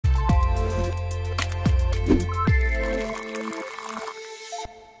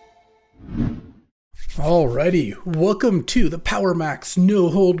Alrighty, welcome to the Power Max No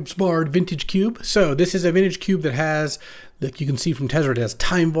Holds Barred Vintage Cube. So this is a vintage cube that has, like you can see from Tezzeret, it has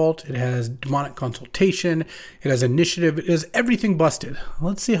Time Vault, it has Demonic Consultation, it has Initiative, it has everything busted.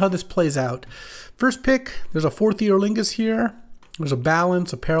 Let's see how this plays out. First pick, there's a 4th Eorlingus here. There's a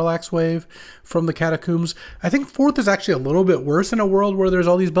Balance, a Parallax Wave from the Catacombs. I think 4th is actually a little bit worse in a world where there's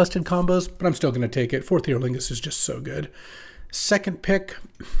all these busted combos, but I'm still going to take it. 4th Eorlingus is just so good. Second pick,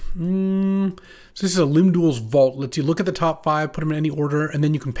 so this is a Limdul's Vault. Lets you look at the top 5, put them in any order, and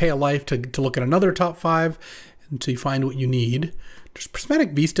then you can pay a life to look at another top 5 until you find what you need. There's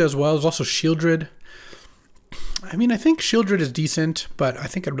Prismatic Vista as well. There's also Shieldred. I mean, I think Shieldred is decent, but I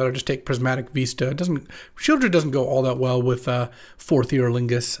think I'd rather just take Prismatic Vista. Shieldred doesn't go all that well with 4th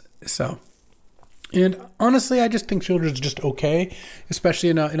Eorlingus, so. And honestly, I just think Shieldred's just okay, especially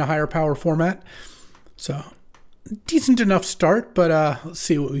in a higher power format. So, decent enough start, but let's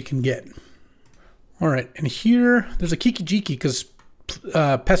see what we can get. All right, and here there's a Kiki-Jiki because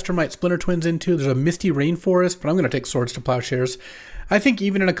Pestermite Splinter Twins into. There's a Misty Rainforest, but I'm going to take Swords to Plowshares. I think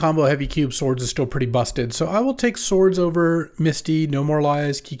even in a combo heavy cube, Swords is still pretty busted. So I will take Swords over Misty, No More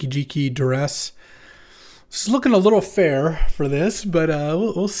Lies, Kiki-Jiki, Duress. This is looking a little fair for this, but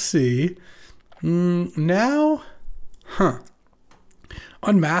we'll see. Now,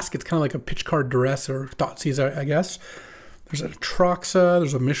 Unmask, it's kind of like a pitch card Duress or Thoughtseize, I guess. There's a Troxa,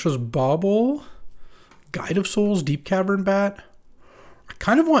 there's a Mishra's Bauble, Guide of Souls, Deep Cavern Bat. I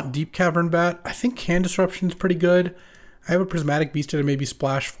kind of want Deep Cavern Bat. I think Hand Disruption is pretty good. I have a Prismatic Beast to maybe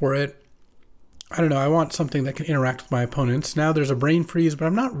splash for it. I don't know, I want something that can interact with my opponents. Now there's a Brain Freeze, but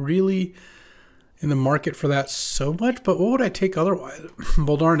I'm not really in the market for that so much. But what would I take otherwise?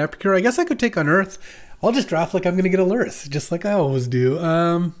 Voldaren Epicure? I guess I could take Unearth. I'll just draft like I'm going to get Unearth, just like I always do.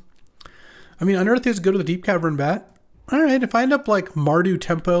 I mean, Unearth is good with a Deep Cavern Bat. All right, if I end up like Mardu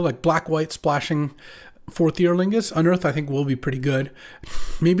Tempo, like Black-White splashing 4th Eorlingus, Unearth I think will be pretty good.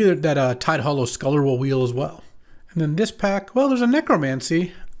 Maybe that Tide Hollow Sculler will wheel as well. And then this pack, well, there's a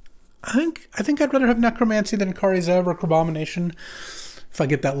Necromancy. I think I'd rather have Necromancy than Kari Zev or Crabomination. If I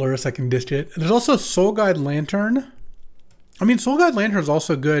get that Lurrus, I can dish it. There's also Soul Guide Lantern. I mean, Soul Guide Lantern is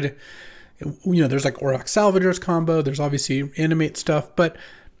also good. You know, there's like Aurochs Salvager's combo. There's obviously Animate stuff, but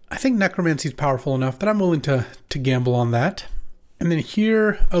I think Necromancy is powerful enough that I'm willing to gamble on that. And then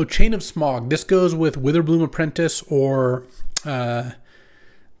here, oh, Chain of Smog. This goes with Witherbloom Apprentice or the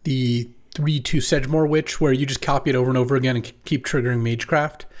 3/2 Sedgemoor Witch, where you just copy it over and over again and keep triggering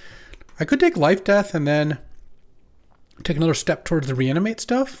Magecraft. I could take Life Death and then take another step towards the Reanimate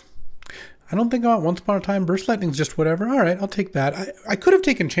stuff. I don't think I want Once Upon a Time. Burst Lightning's just whatever. All right, I'll take that. I could have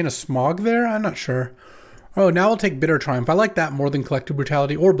taken Chain of Smog there. I'm not sure. Oh, now I'll take Bitter Triumph. I like that more than Collective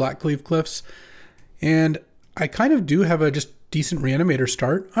Brutality or Blackcleave Cliffs. And I kind of do have a just decent Reanimator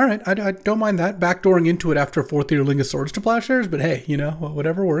start. All right, I don't mind that. Backdooring into it after 4th Eorlingus Swords to Plowshares, but hey, you know,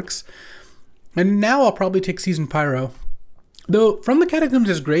 whatever works. And now I'll probably take Seasoned Pyro. Though From the Catacombs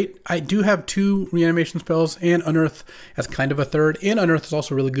is great. I do have 2 reanimation spells and Unearth as kind of a third. And Unearth is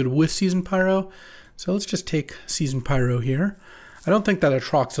also really good with Seasoned Pyro. So let's just take Seasoned Pyro here. I don't think that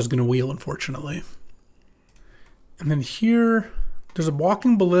Atrox is going to wheel, unfortunately. And then here, there's a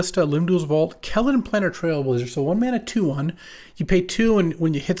Walking Ballista, Limdul's Vault, Keladin Planner Trailblazer. So 1 mana, 2/1. You pay 2, and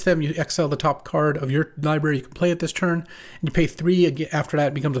when you hit them, you exile the top card of your library. You can play it this turn. And you pay 3 again. After that,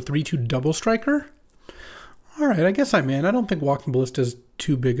 it becomes a 3/2 double striker. All right, I guess I'm in. I don't think Walking Ballista is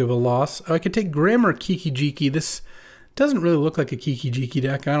too big of a loss. I could take Grim or Kiki-Jiki. This doesn't really look like a Kiki-Jiki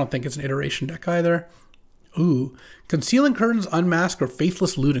deck. I don't think it's an iteration deck either. Ooh, Concealing Curtains, Unmask, or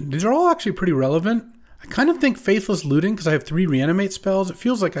Faithless Looting. These are all actually pretty relevant. I kind of think Faithless Looting because I have 3 Reanimate spells. It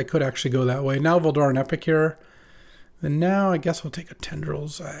feels like I could actually go that way. Now Voldaren Epicure. Then now I guess I'll take a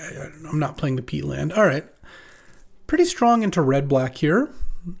Tendrils. I'm not playing the Peatland. All right. Pretty strong into red-black here.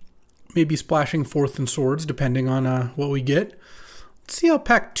 Maybe splashing 4th and Swords depending on what we get. Let's see how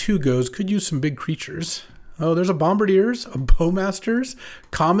pack 2 goes. Could use some big creatures. Oh, there's a Bombardiers, a Bowmasters,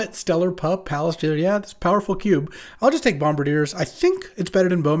 Comet, Stellar Pup, Palace Jailer. Yeah, it's a powerful cube. I'll just take Bombardiers. I think it's better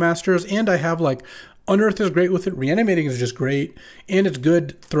than Bowmasters, and I have like Unearth is great with it. Reanimating is just great. And it's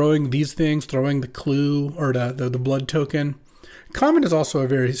good throwing these things, throwing the Clue or the Blood Token. Comet is also a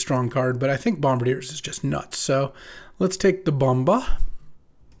very strong card, but I think Bombardiers is just nuts. So let's take the Bomba.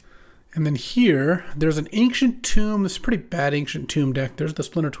 And then here, there's an Ancient Tomb. This is a pretty bad Ancient Tomb deck. There's the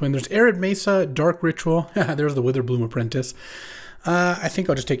Splinter Twin. There's Arid Mesa, Dark Ritual. There's the Witherbloom Apprentice. I think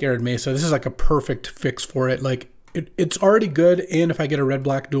I'll just take Arid Mesa. This is like a perfect fix for it. Like, it's already good, and if I get a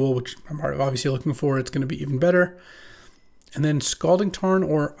red-black duel, which I'm obviously looking for, it's going to be even better. And then Scalding Tarn,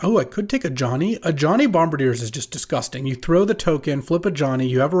 or, oh, I could take a Johnny. A Johnny Bombardiers is just disgusting. You throw the token, flip a Johnny,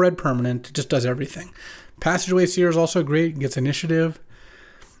 you have a red permanent, it just does everything. Passageway Seer is also great, gets initiative.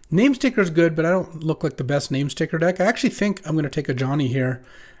 Name Sticker is good, but I don't look like the best Name Sticker deck. I actually think I'm going to take a Johnny here.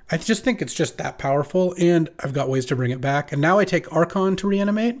 I just think it's just that powerful, and I've got ways to bring it back. And now I take Archon to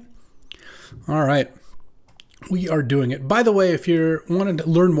reanimate. All right. We are doing it. By the way, if you're wanting to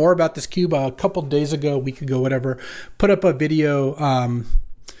learn more about this cube, a couple days ago, a week ago, whatever, put up a video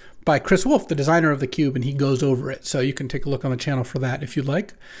by Chris Wolf, the designer of the cube, and he goes over it. So you can take a look on the channel for that if you'd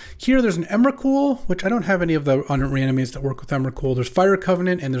like. Here, there's an Emrakul, which I don't have any of the reanimates that work with Emrakul. There's Fire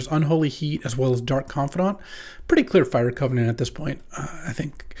Covenant, and there's Unholy Heat, as well as Dark Confidant. Pretty clear Fire Covenant at this point. I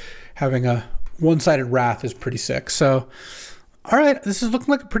think having a one-sided Wrath is pretty sick. So, all right, this is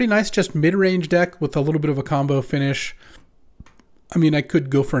looking like a pretty nice, just mid-range deck with a little bit of a combo finish. I mean, I could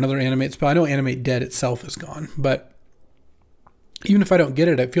go for another Animate spell. I know Animate Dead itself is gone, but even if I don't get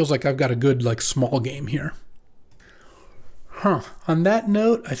it, it feels like I've got a good, like, small game here. On that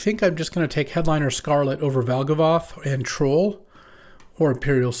note, I think I'm just going to take Headliner Scarlet over Valgavoth and Troll or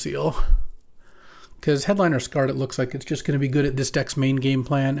Imperial Seal. Because Headliner Scarlet looks like it's just going to be good at this deck's main game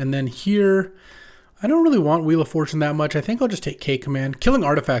plan. And then here, I don't really want Wheel of Fortune that much. I think I'll just take K-Command. Killing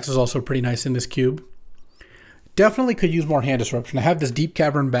Artifacts is also pretty nice in this cube. Definitely could use more hand disruption. I have this Deep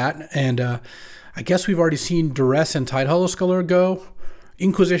Cavern Bat, and I guess we've already seen Duress and Tidehollow Sculler go.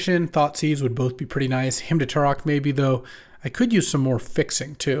 Inquisition, Thoughtseize would both be pretty nice. Hymn to Turok maybe, though. I could use some more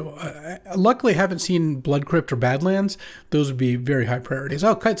fixing, too. Luckily, I haven't seen Blood Crypt or Badlands. Those would be very high priorities.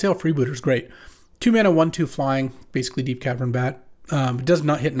 Oh, Kite Sail Freebooter is great. 2 mana, 1/2 flying, basically Deep Cavern Bat. It does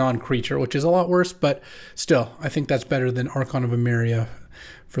not hit non-creature, which is a lot worse, but still, I think that's better than Archon of Emeria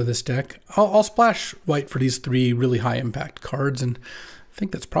for this deck. I'll splash white for these 3 really high impact cards, and I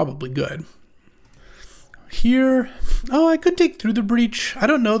think that's probably good. Here, oh, I could take Through the Breach. I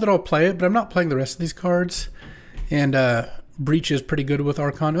don't know that I'll play it, but I'm not playing the rest of these cards. And Breach is pretty good with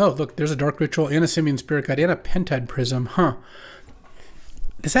Archon. Oh, look, there's a Dark Ritual and a Simian Spirit Guide and a Pentad Prism.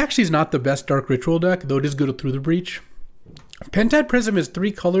 This actually is not the best Dark Ritual deck, though it is good with Through the Breach. Pentad Prism is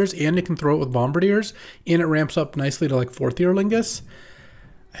 3 colors, and it can throw it with Bombardiers, and it ramps up nicely to like 4th Earlingus.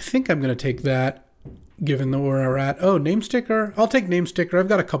 I think I'm going to take that, given where we're at. Oh, Name Sticker. I'll take Name Sticker. I've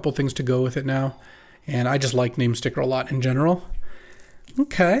got a couple things to go with it now, and I just like Name Sticker a lot in general.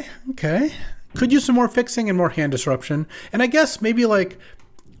 Okay. Could use some more fixing and more hand disruption, and I guess maybe like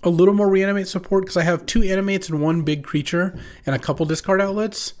a little more reanimate support, because I have 2 animates and 1 big creature and a couple discard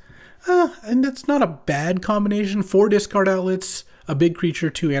outlets. And that's not a bad combination. 4 discard outlets, a big creature,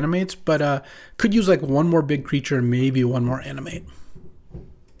 2 animates, but could use like 1 more big creature and maybe 1 more animate.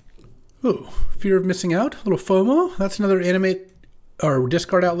 Ooh, Fear of Missing Out, a little FOMO. That's another animate or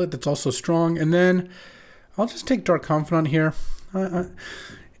discard outlet that's also strong. And then I'll just take Dark Confidant here.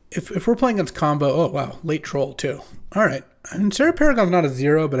 If we're playing against combo, oh wow, late Troll too. All right, and Serra Paragon's not a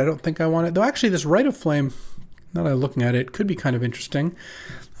 0, but I don't think I want it. Though actually this Rite of Flame, now that I'm looking at it, could be kind of interesting.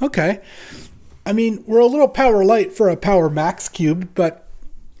 Okay, I mean, we're a little power light for a power max cube, but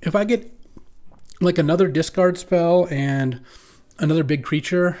if I get like another discard spell and another big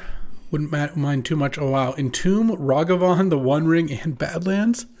creature, wouldn't mind too much. Oh wow, Entomb, Ragavan, the One Ring, and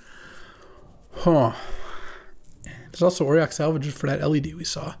Badlands. There's also Auriok Salvages for that LED we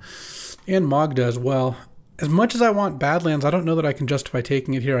saw, and Magda as well. As much as I want Badlands, I don't know that I can justify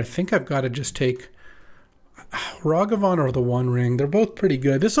taking it here. I think I've got to just take Ragavan or the One Ring. They're both pretty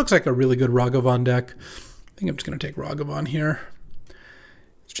good. This looks like a really good Ragavan deck. I think I'm just going to take Ragavan here.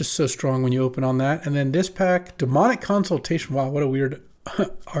 It's just so strong when you open on that. And then this pack, Demonic Consultation. Wow, what a weird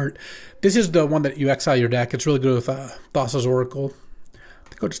art. This is the one that you exile your deck. It's really good with Thassa's Oracle. I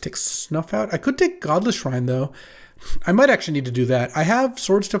think I'll just take Snuff Out. I could take Godless Shrine, though. I might actually need to do that. I have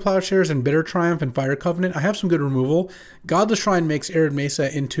Swords to Plowshares and Bitter Triumph and Fire Covenant. I have some good removal. Godless Shrine makes Arid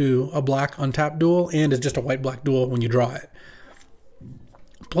Mesa into a black untapped duel and is just a white-black duel when you draw it.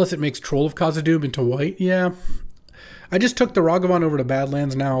 Plus it makes Troll of Khazad-dûm into white. Yeah. I just took the Ragavan over to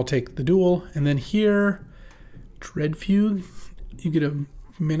Badlands. Now I'll take the duel. And then here, Dreadfugue. You get a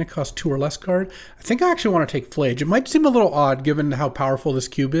mana cost 2 or less card. I think I actually want to take Flage. It might seem a little odd given how powerful this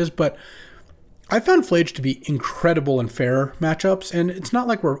cube is, but I found Flage to be incredible in fair matchups, and it's not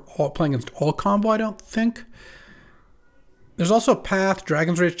like we're all playing against all combo, I don't think. There's also Path,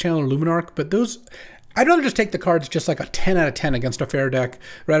 Dragon's Rage Channeler, Luminarch, but those, I'd rather just take the cards just like a 10 out of 10 against a fair deck,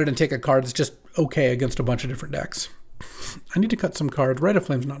 rather than take a card that's just okay against a bunch of different decks. I need to cut some cards. Rite of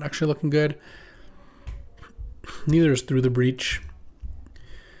Flame's not actually looking good. Neither is Through the Breach.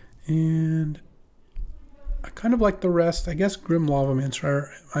 And I kind of like the rest. I guess Grim Lavamancer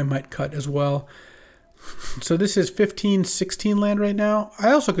I might cut as well. So this is 15, 16 land right now.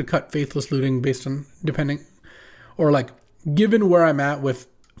 I also could cut Faithless Looting based on, depending, or like, given where I'm at with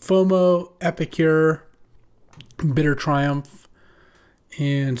FOMO, Epicure, Bitter Triumph,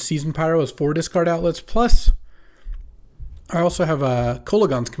 and Season Pyro as 4 discard outlets. Plus, I also have a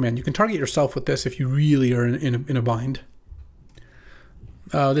Kolagon's Command. You can target yourself with this if you really are in a bind.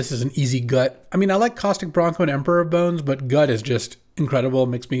 This is an easy gut. I mean, I like Caustic Bronco and Emperor of Bones, but gut is just incredible. It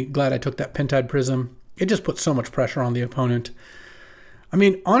makes me glad I took that Pentad Prism. It just puts so much pressure on the opponent. I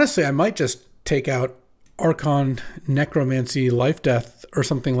mean, honestly, I might just take out Archon, Necromancy, Life Death, or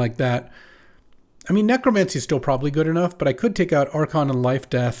something like that. I mean, Necromancy is still probably good enough, but I could take out Archon and Life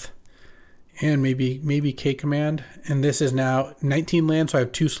Death and maybe K-Command. And this is now 19 land, so I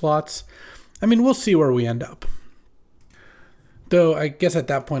have 2 slots. I mean, we'll see where we end up. Though, I guess at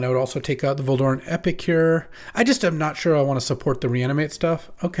that point, I would also take out the Voldorn Epicure. I just am not sure I want to support the Reanimate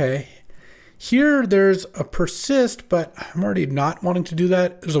stuff. Okay. Here, there's a Persist, but I'm already not wanting to do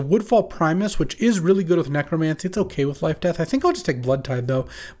that. There's a Woodfall Primus, which is really good with Necromancy. It's okay with Life Death. I think I'll just take Blood Tithe, though.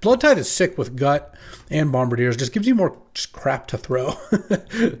 Blood Tithe is sick with Gut and Bombardiers. Just gives you more just crap to throw.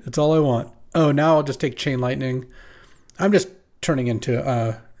 That's all I want. Oh, now I'll just take Chain Lightning. I'm just turning into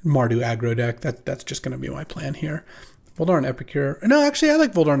Mardu aggro deck. That's just going to be my plan here. Voldorn Epicure. No, actually, I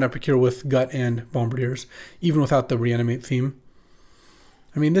like Voldorn Epicure with Gut and Bombardiers, even without the Reanimate theme.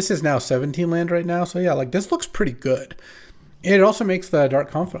 I mean, this is now 17 land right now, so yeah, like, this looks pretty good. And it also makes the Dark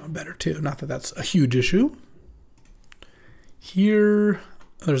Confidant better, too. Not that that's a huge issue. Here,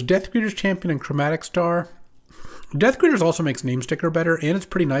 there's Deathgreeter's Champion and Chromatic Star. Deathgreeters also makes Name Sticker better, and it's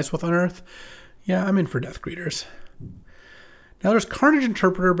pretty nice with Unearth. Yeah, I'm in for Deathgreeters. Now, there's Carnage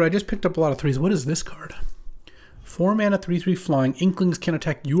Interpreter, but I just picked up a lot of 3s. What is this card? 4 mana, 3/3 flying. Inklings can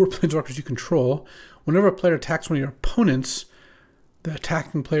attack you or planeswalkers you control. Whenever a player attacks one of your opponents, the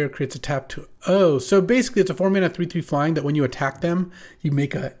attacking player creates a tap to... Oh, so basically it's a 4 mana 3/3 flying that when you attack them, you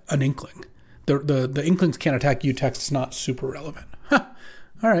make an Inkling. The Inklings can't attack you. Text is not super relevant. Huh.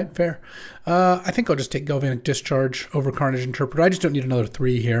 All right, fair. I think I'll just take Galvanic Discharge over Carnage Interpreter. I just don't need another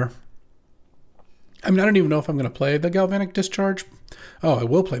 3 here. I mean, I don't even know if I'm going to play the Galvanic Discharge. Oh, I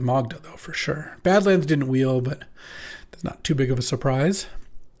will play Magda, though, for sure. Badlands didn't wheel, but that's not too big of a surprise.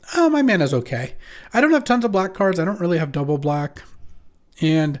 Oh, my mana's okay. I don't have tons of black cards. I don't really have double black.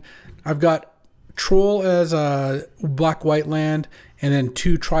 And I've got Troll as a black-white land, and then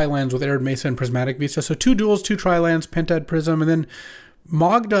 2 tri-lands with Arid Mesa and Prismatic Vista. So 2 duels, 2 tri-lands, Pentad Prism, and then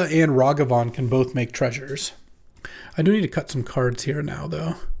Magda and Ragavan can both make treasures. I do need to cut some cards here now,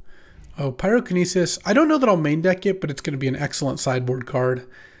 though. Oh, Pyrokinesis. I don't know that I'll main deck it, but it's going to be an excellent sideboard card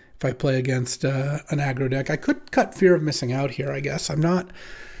if I play against an aggro deck. I could cut Fear of Missing Out here, I guess. I'm not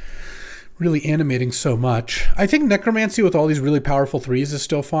really animating so much. I think Necromancy with all these really powerful 3s is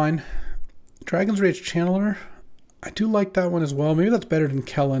still fine. Dragon's Rage Channeler. I do like that one as well. Maybe that's better than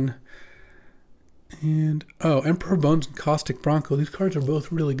Kellen. And, oh, Emperor Bones and Caustic Bronco. These cards are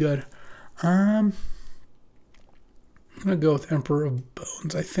both really good. I'm going to go with Emperor of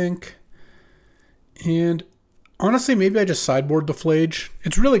Bones, I think. And honestly, maybe I just sideboard the Flage.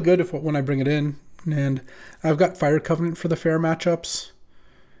 It's really good when I bring it in. And I've got Fire Covenant for the fair matchups.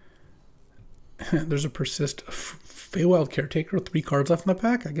 There's a Persist. Feywild Caretaker with 3 cards left in the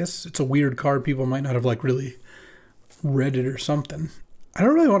pack. I guess it's a weird card. People might not have like really read it or something. I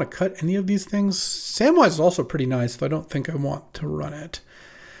don't really want to cut any of these things. Samwise is also pretty nice, though I don't think I want to run it.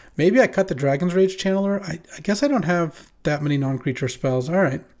 Maybe I cut the Dragon's Rage Channeler. I guess I don't have that many non-creature spells. All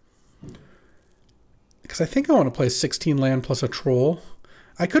right. Because I think I want to play 16 land plus a Troll.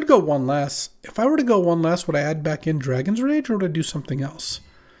 I could go 1 less. If I were to go 1 less, would I add back in Dragon's Rage or would I do something else?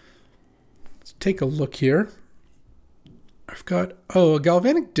 Let's take a look here. I've got... Oh, a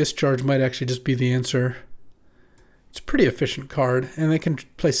Galvanic Discharge might actually just be the answer. It's a pretty efficient card. And they can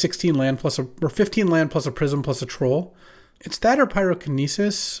play 16 land plus a... Or 15 land plus a Prism plus a Troll. It's that or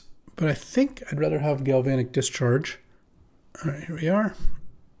Pyrokinesis, but I think I'd rather have Galvanic Discharge. All right, here we are.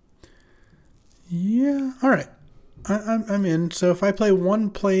 Yeah, all right. I'm in. So if I play 1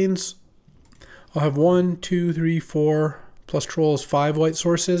 planes, I'll have 1, 2, 3, 4, plus Troll is 5 white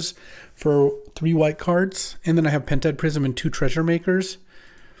sources for 3 white cards. And then I have Pentad Prism and 2 Treasure Makers.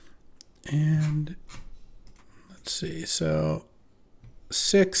 And let's see, so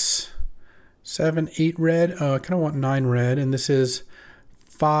 6, 7, 8 red. Oh, I kind of want 9 red. And this is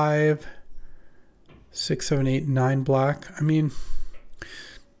 5, 6, 7, 8, 9 black. I mean,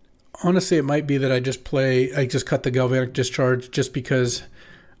 honestly, it might be that I just cut the Galvanic Discharge just because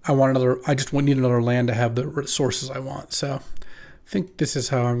I just need another land to have the resources I want. So I think this is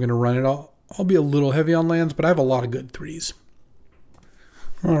how I'm going to run it. I'll be a little heavy on lands, but I have a lot of good 3s.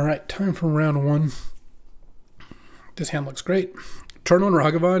 All right, time for round 1. This hand looks great. Turn 1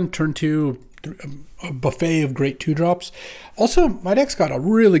 Ragavan, turn 2 a buffet of great 2-drops. Also, my deck's got a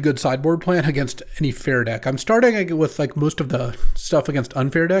really good sideboard plan against any fair deck. I'm starting with like most of the stuff against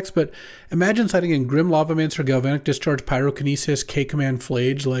unfair decks, but imagine siding in Grim Lavamancer, Galvanic Discharge, Pyrokinesis, K-Command,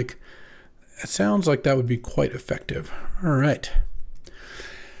 Flage. Like, it sounds like that would be quite effective. All right.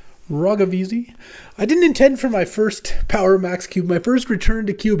 Ragavizi. I didn't intend for my first Power Max cube, my first return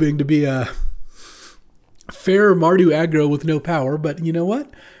to cubing, to be a fair Mardu aggro with no power, but you know what?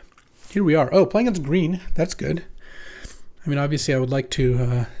 Here we are. Oh, playing against green. That's good. I mean, obviously, I would like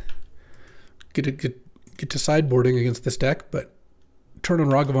to get to sideboarding against this deck, but turn on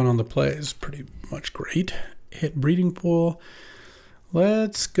Ragavan on the play is pretty much great. Hit Breeding Pool.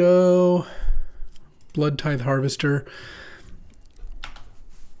 Let's go Blood Tithe Harvester.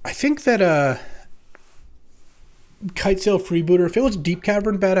 I think that Kitesail Freebooter, if it was Deep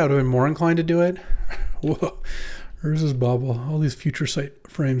Cavern Bat, I would have been more inclined to do it. Whoa. There's his bobble. All these future sight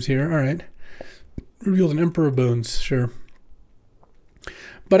frames here. All right. Revealed an Emperor of Bones. Sure.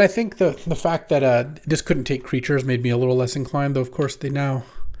 But I think the fact that this couldn't take creatures made me a little less inclined, though, of course, they now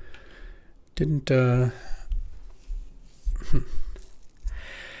didn't...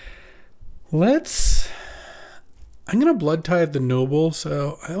 Let's... I'm going to Blood Tithe the Noble,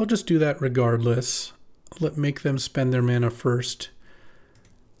 so I'll just do that regardless. Make them spend their mana first.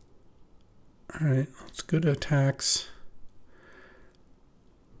 All right, let's go to attacks.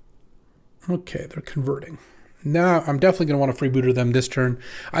 Okay, they're converting. Now, I'm definitely going to want to freebooter them this turn.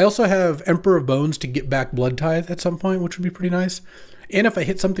 I also have Emperor of Bones to get back Blood Tithe at some point, which would be pretty nice. And if I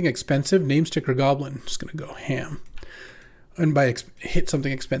hit something expensive, Namesticker Goblin is going to go ham. And by hit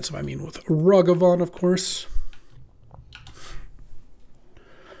something expensive, I mean with Ragavan, of course.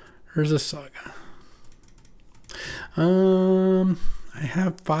 Here's a Saga. I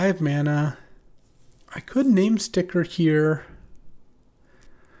have 5 mana. I could Namesticker here.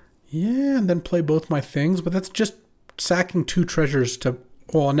 Yeah, and then play both my things, but that's just sacking 2 treasures to,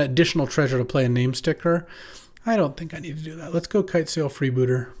 well, an additional treasure to play a Namesticker. I don't think I need to do that. Let's go Kitesail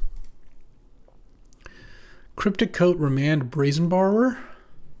Freebooter. Cryptic Coat, Remand, Brazen Borrower.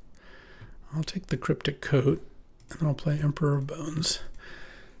 I'll take the Cryptic Coat, and then I'll play Emperor of Bones.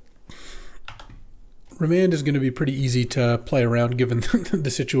 Remand is going to be pretty easy to play around given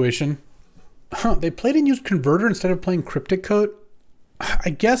the situation. Huh, they played and used Converter instead of playing Cryptic Coat.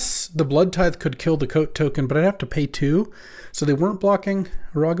 I guess the Blood Tithe could kill the Coat token, but I'd have to pay 2. So they weren't blocking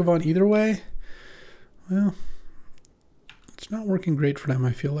Ragavan either way. Well, it's not working great for them,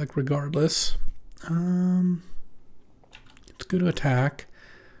 I feel like, regardless. Let's go to attack.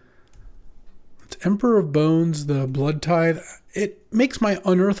 It's Emperor of Bones, the Blood Tithe. It makes my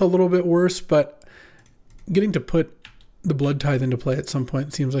Unearth a little bit worse, but getting to put the Blood Tithe into play at some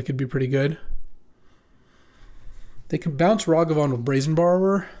point seems like it'd be pretty good. They can bounce Ragavan with Brazen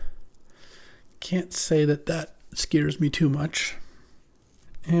Borrower. Can't say that that scares me too much.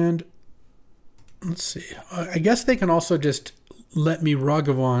 And let's see. I guess they can also just let me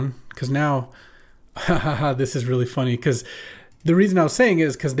Ragavan, because now, this is really funny, because the reason I was saying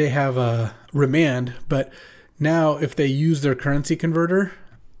is because they have a Remand, but now if they use their currency converter,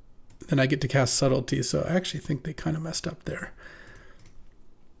 then I get to cast Subtlety. So I actually think they kind of messed up there.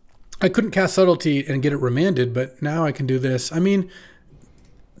 I couldn't cast Subtlety and get it remanded, but now I can do this. I mean,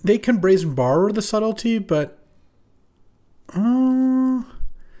 they can Brazen Borrower the Subtlety, but... hold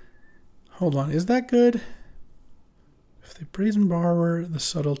on, is that good? If they Brazen Borrower the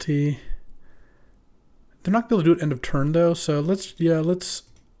Subtlety... They're not going to be able to do it end of turn, though, so let's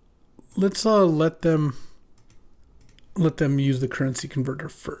let them use the currency converter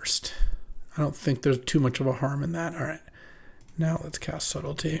first. I don't think there's too much of a harm in that. All right, now let's cast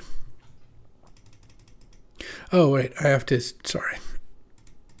Subtlety. Oh, wait, sorry.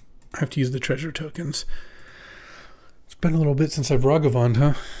 I have to use the treasure tokens. It's been a little bit since I've Ragavan,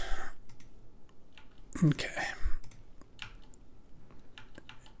 huh? Okay.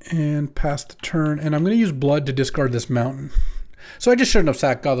 And pass the turn, and I'm going to use Blood to discard this mountain. So I just shouldn't have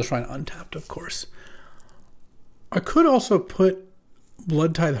sacked Godless Shrine untapped, of course. I could also put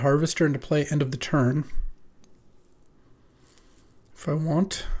Blood Tithe Harvester into play end of the turn, if I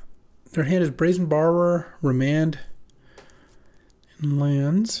want. Their hand is Brazen Borrower, Remand, and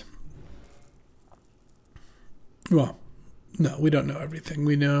lands. Well, no, we don't know everything.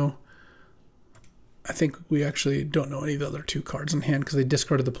 We know... I think we actually don't know any of the other 2 cards in hand because they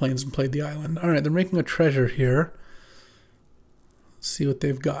discarded the plains and played the island. All right, they're making a treasure here. Let's see what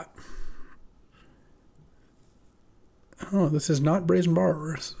they've got. Oh, this is not Brazen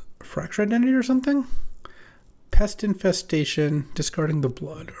Borrower. Fracture Identity or something? Pest Infestation, discarding the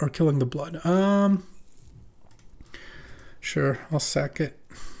blood, or killing the blood. Sure, I'll sack it.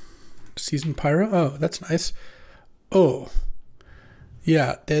 Seasoned Pyro? Oh, that's nice. Oh.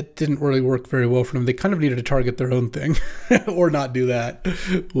 Yeah, that didn't really work very well for them. They kind of needed to target their own thing. Or not do that.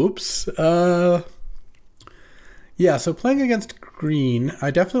 Whoops. Yeah, so playing against green,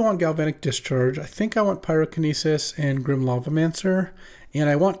 I definitely want Galvanic Discharge. I think I want Pyrokinesis and Grim Lavamancer. And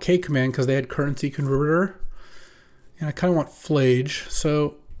I want K-Command because they had Currency Converter. And I kind of want Flage.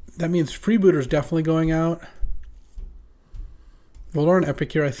 So that means Freebooter's definitely going out. Voldaren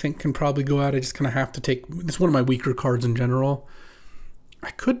Epicure, I think, can probably go out. I just kind of have to take... It's one of my weaker cards in general. I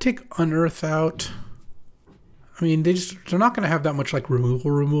could take Unearth out. I mean, they're not going to have that much, like,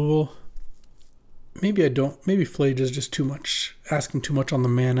 removal. Maybe I don't. Maybe Flage is just too much, asking too much on the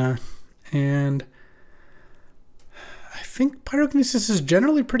mana. And I think Pyrokinesis is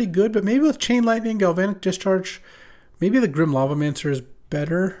generally pretty good, but maybe with Chain Lightning, Galvanic Discharge, maybe the Grim Lavamancer is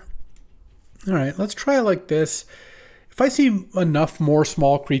better. All right, let's try it like this. If I see enough more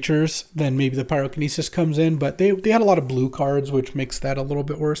small creatures, then maybe the Pyrokinesis comes in, but they had a lot of blue cards, which makes that a little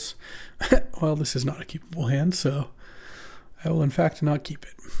bit worse. Well, this is not a keepable hand, so I will in fact not keep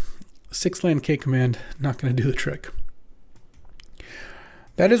it. 6-land K-Command, not going to do the trick.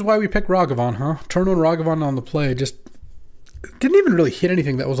 That is why we picked Ragavan, huh? Turn 1 Ragavan on the play. Just didn't even really hit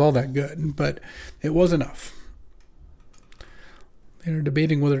anything that was all that good, but it was enough. They're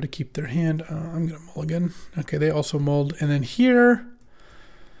debating whether to keep their hand. I'm going to mulligan. Okay, they also mulled. And then here,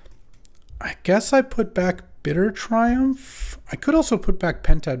 I guess I put back Bitter Triumph. I could also put back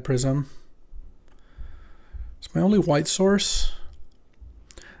Pentad Prism. It's my only white source.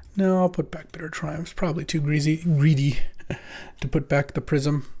 No, I'll put back Bitter Triumph. It's probably too greedy to put back the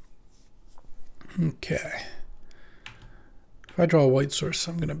Prism. Okay. If I draw a white source,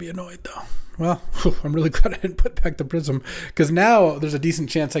 I'm going to be annoyed, though. Well, I'm really glad I didn't put back the Prism, because now there's a decent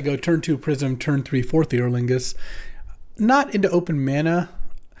chance I go turn 2 Prism, turn 3 4th Eorlingus. Not into open mana,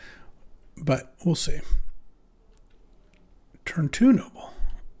 but we'll see. Turn 2 Noble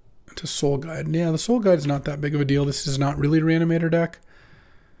into Soul Guide. Yeah, the Soul Guide is not that big of a deal. This is not really a Reanimator deck.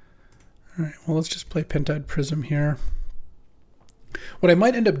 All right, well, let's just play Pentad Prism here. What I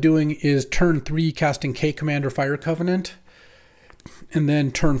might end up doing is turn 3 casting K-Command or Fire Covenant, and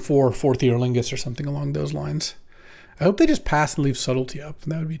then turn 4 4th Eorlingus or something along those lines. I hope they just pass and leave Subtlety up.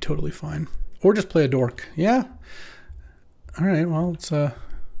 That would be totally fine. Or just play a Dork. Yeah. All right, well, it's about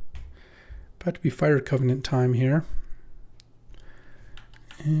to be Fire Covenant time here.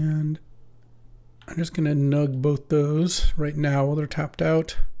 And I'm just going to nug both those right now while they're tapped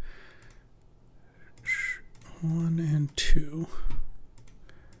out. 1 and 2.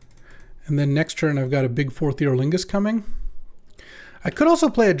 And then next turn I've got a big 4th Eorlingus coming. I could also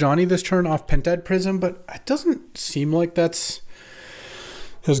play a Johnny this turn off Pentad Prism, but it doesn't seem like that's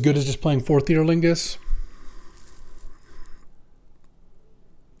as good as just playing 4th Eorlingus.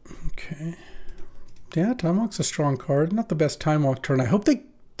 Okay. Yeah, Time Walk's a strong card. Not the best Time Walk turn. I hope they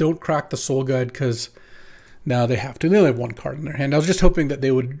don't crack the Soul Guide, because now they have to. They only have 1 card in their hand. I was just hoping that they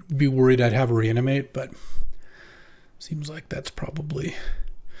would be worried I'd have a Reanimate, but seems like that's probably...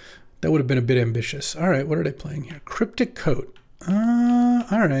 That would have been a bit ambitious. All right, what are they playing here? Cryptic Coat.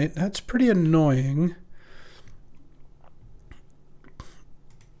 All right, that's pretty annoying.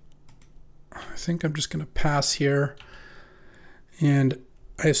 I think I'm just going to pass here. And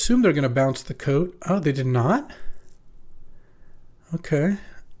I assume they're going to bounce the coat. Oh, they did not? Okay.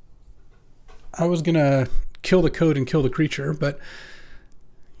 I was going to kill the coat and kill the creature, but,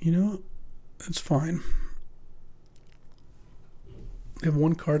 you know, that's fine. They have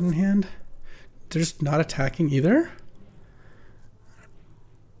 1 card in hand. They're just not attacking either.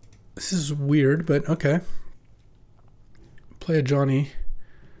 This is weird, but okay. Play a Johnny.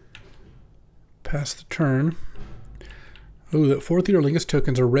 Pass the turn. Oh, the 4th Eorlingus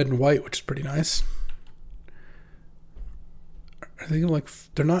tokens are red and white, which is pretty nice. Are they like,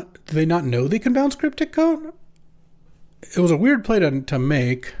 they're not, do they not know they can bounce Cryptic Coat? It was a weird play to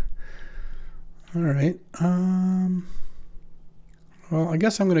make. All right. Well, I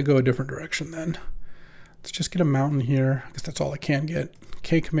guess I'm going to go a different direction then. Let's just get a mountain here. I guess that's all I can get.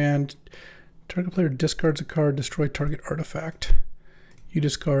 K-Command. Target player discards a card, destroy target artifact. You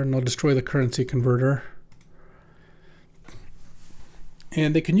discard and I'll destroy the currency converter.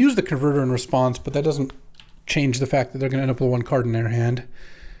 And they can use the converter in response, but that doesn't change the fact that they're going to end up with 1 card in their hand.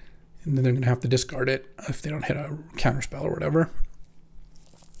 And then they're going to have to discard it if they don't hit a counterspell or whatever.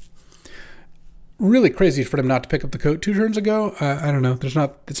 Really crazy for them not to pick up the coat 2 turns ago. I don't know. It's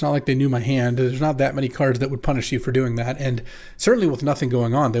not like they knew my hand. There's not that many cards that would punish you for doing that. And certainly with nothing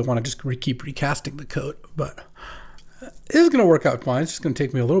going on, they want to just keep recasting the coat. But it is going to work out fine. It's just going to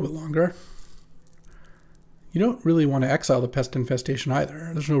take me a little bit longer. You don't really want to exile the Pest Infestation either.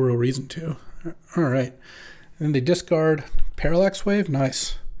 There's no real reason to. All right. And then they discard Parallax Wave.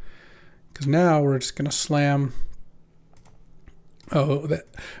 Nice. Because now we're just going to slam. Oh, that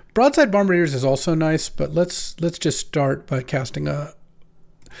Broadside Bombardiers is also nice, but let's just start by casting a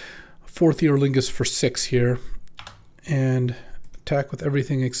 4th Eorlingus for 6 here and attack with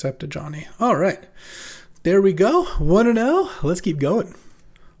everything except a Johnny. All right. There we go. 1-0. Let's keep going.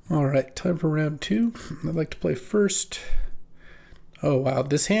 All right, time for round 2. I'd like to play first. Oh wow,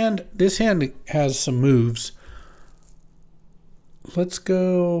 this hand has some moves. Let's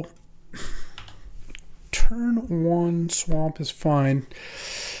go. Turn 1 swamp is fine.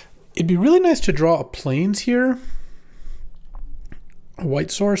 It'd be really nice to draw a plains here, a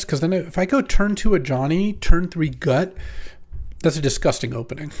white source, because then if I go turn 2 a Johnny, turn 3 gut, that's a disgusting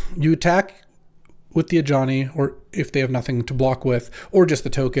opening. You attack with the Ajani, or if they have nothing to block with, or just the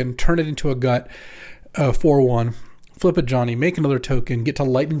token, turn it into a gut, 4-1, flip a Johnny, make another token, get to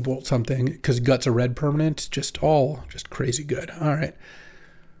lightning bolt something, because gut's a red permanent, just crazy good. All right.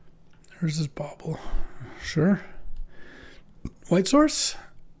 There's this bauble. Sure. White source?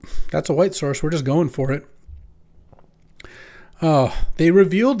 That's a white source. We're just going for it. Oh, they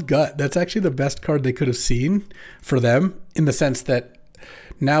revealed gut. That's actually the best card they could have seen for them, in the sense that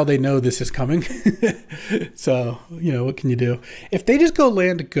now they know this is coming. So, you know, what can you do? If they just go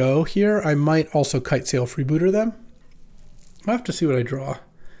land go here, I might also kite sail freebooter them. I'll have to see what I draw.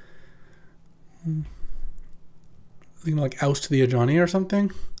 I think like oust the Ajani or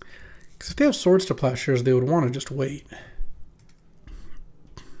something. Because if they have swords to plowshares, they would want to just wait.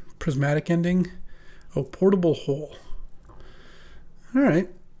 Prismatic ending. Oh, portable hole. All right.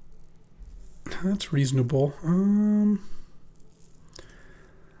 That's reasonable.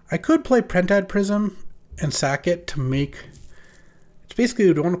 I could play Prentad Prism and sack it to make... It's basically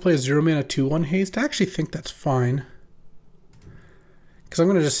you'd want to play a 0-mana 2-1 haste. I actually think that's fine. Because I'm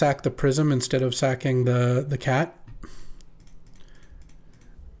going to just sack the Prism instead of sacking the cat.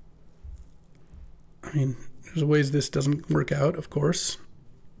 I mean, there's ways this doesn't work out, of course.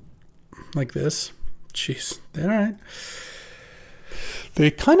 Like this. Jeez. All right.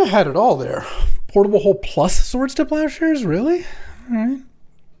 They kind of had it all there. Portable hole plus swords to plowshares? Really? All right.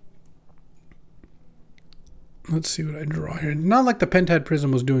 Let's see what I draw here. Not like the Pentad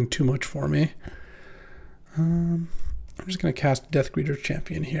Prism was doing too much for me. I'm just going to cast Deathgreeter's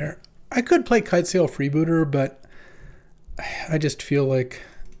Champion here. I could play Kite Sail Freebooter, but I just feel like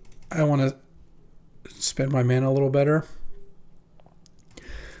I want to spend my mana a little better.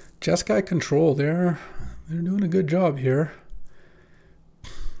 Jeskai Control, they're doing a good job here.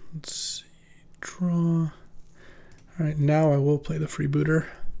 Let's see, draw. All right, now I will play the Freebooter.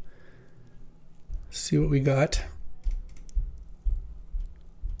 See what we got.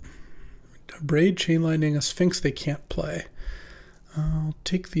 Abrade, Chain Lightning, a Sphinx they can't play. I'll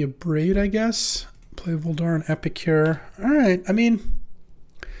take the Abrade, I guess. Play Voldaren Epicure. All right, I mean,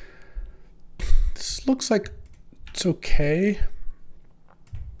 this looks like it's okay.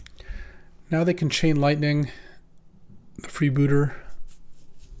 Now they can Chain Lightning the Freebooter.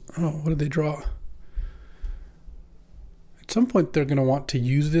 Oh, what did they draw? At some point they're going to want to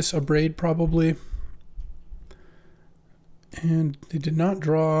use this Abrade probably. And they did not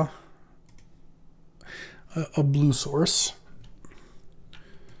draw a blue source.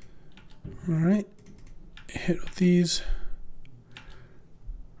 All right, hit with these.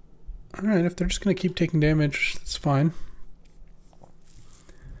 All right, if they're just going to keep taking damage, that's fine.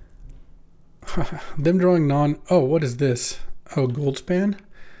 Them drawing non... Oh, what is this? Oh, Goldspan?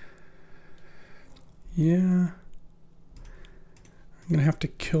 Yeah. I'm going to have to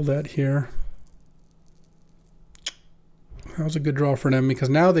kill that here. That was a good draw for them because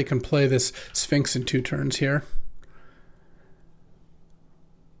now they can play this Sphinx in 2 turns here.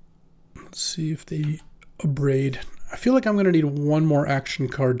 Let's see if they Abrade. I feel like I'm going to need one more action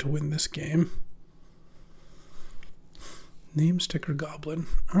card to win this game. Name Sticker Goblin.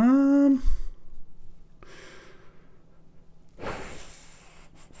 I'm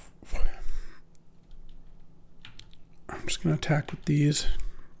just going to attack with these.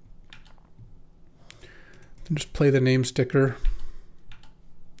 And just play the Name Sticker.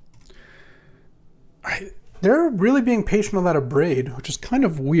 They're really being patient on that Abrade, which is kind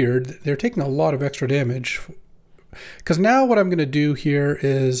of weird. They're taking a lot of extra damage. Because now what I'm going to do here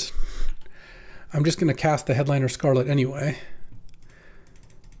is I'm just going to cast the Headliner Scarlet anyway.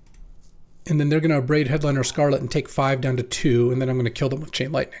 And then they're going to Abrade Headliner Scarlet and take 5 down to 2, and then I'm going to kill them with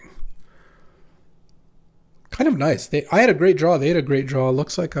Chain Lightning. Kind of nice. I had a great draw. They had a great draw.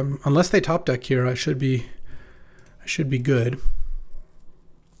 Looks like unless they top deck here, I should be good.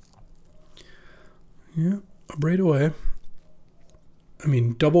 Yeah. Abrade away. I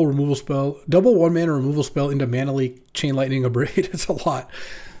mean, double removal spell, double 1-mana removal spell into Manly Chain Lightning Abrade. It's a lot.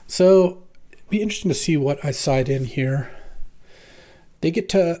 So it'd be interesting to see what I side in here. They get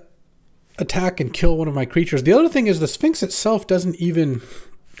to attack and kill one of my creatures. The other thing is the Sphinx itself doesn't even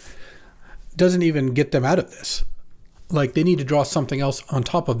get them out of this. Like, they need to draw something else on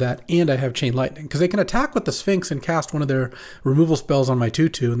top of that, and I have Chain Lightning. Because they can attack with the Sphinx and cast one of their removal spells on my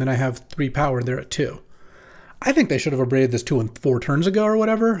 2/2, and then I have 3 power there at 2. I think they should have abraded this 2 and 4 turns ago or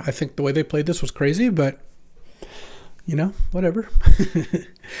whatever. I think the way they played this was crazy, but, you know, whatever.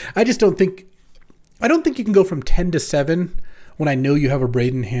 I don't think you can go from 10 to 7 when I know you have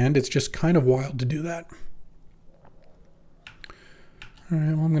Abrade in hand. It's just kind of wild to do that. All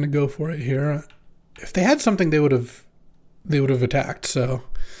right, well, I'm going to go for it here. If they had something, they would have attacked, so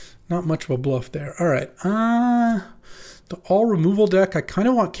not much of a bluff there. All right, the all removal deck, I kind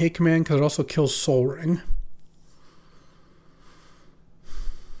of want K-Command because it also kills Soul Ring.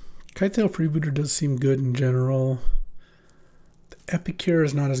 Kitetail Freebooter does seem good in general. The Epicure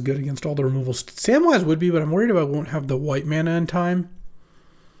is not as good against all the removals. Samwise would be, but I'm worried about won't have the white mana in time.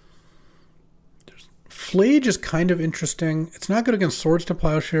 Flage is kind of interesting. It's not good against Swords to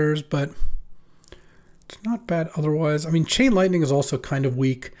Plowshares, but it's not bad otherwise. I mean, Chain Lightning is also kind of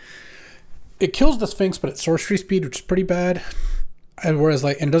weak. It kills the Sphinx, but at sorcery speed, which is pretty bad. And whereas,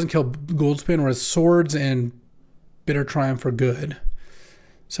 like, and it doesn't kill Goldspin, whereas Swords and Bitter Triumph are good.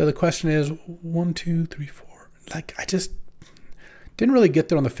 So the question is 1, 2, 3, 4. Like, I just didn't really get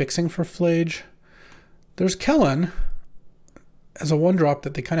there on the fixing for Flage. There's Kellen as a 1-drop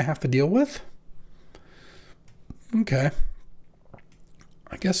that they kind of have to deal with. Okay.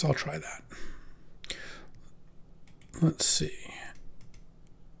 I guess I'll try that. Let's see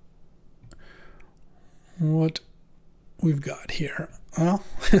what we've got here. Well,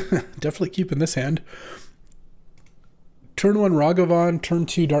 definitely keeping this hand. Turn 1 Ragavan, turn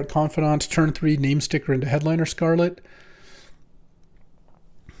 2 Dark Confidant, turn 3 Namesticker into Headliner Scarlet.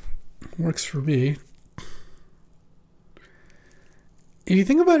 Works for me. If you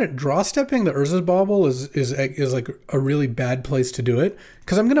think about it, draw stepping the Urza's Bauble is like a really bad place to do it,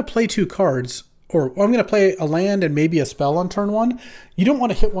 because I'm going to play 2 cards, or I'm going to play a land and maybe a spell on turn 1. You don't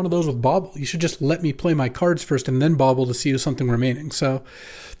want to hit one of those with Bauble. You should just let me play my cards first and then Bauble to see if something remaining. So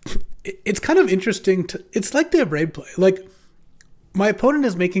it's kind of interesting to, it's like the Abrade play. Like, my opponent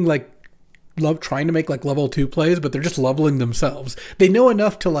is making like trying to make like level 2 plays, but they're just leveling themselves. They know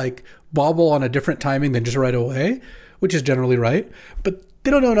enough to like Bauble on a different timing than just right away, which is generally right, but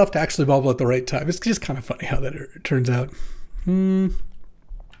they don't know enough to actually Bauble at the right time. It's just kind of funny how that turns out. I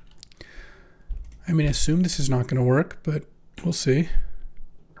mean, I assume this is not going to work, but we'll see.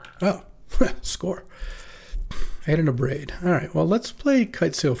 Oh, score. I had an Abrade. All right, well, let's play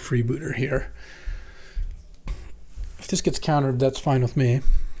Kitesail Freebooter here. If this gets countered, that's fine with me.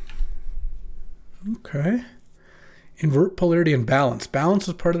 Okay. Invert Polarity and Balance. Balance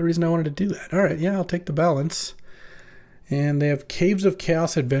is part of the reason I wanted to do that. All right, yeah, I'll take the Balance. And they have Caves of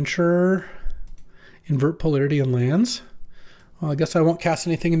Chaos Adventurer, Invert Polarity, and lands. Well, I guess I won't cast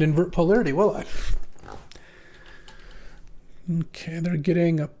anything in Invert Polarity, will I? Okay, they're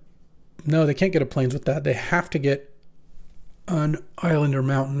getting a... No, they can't get a Plains with that. They have to get an island or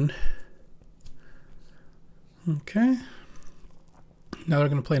mountain. Okay. Now they're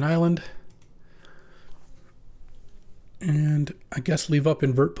going to play an island. And I guess leave up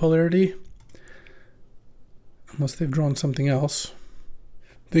Invert Polarity. Unless they've drawn something else.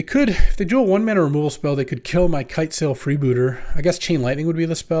 They could, if they drew a 1-mana removal spell, they could kill my Kitesail Freebooter. I guess Chain Lightning would be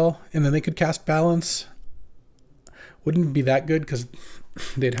the spell. And then they could cast Balance. Wouldn't be that good because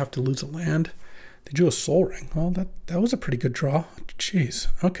they'd have to lose a land. They drew a Soul Ring. Well, that was a pretty good draw. Jeez.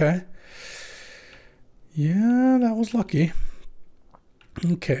 Okay. Yeah, that was lucky.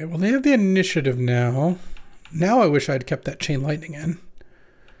 Okay, well, they have the initiative now. Now I wish I'd kept that Chain Lightning in.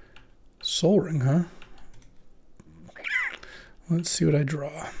 Soul Ring, huh? Let's see what I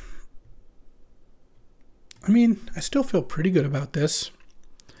draw. I mean, I still feel pretty good about this.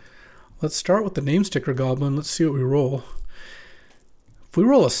 Let's start with the Namesticker Goblin. Let's see what we roll. If we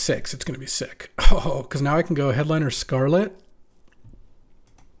roll a 6, it's going to be sick. Oh, because now I can go Headliner Scarlet.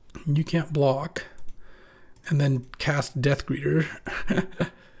 You can't block. And then cast Death Greeter.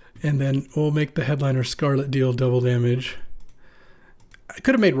 And then we'll make the Headliner Scarlet deal double damage. I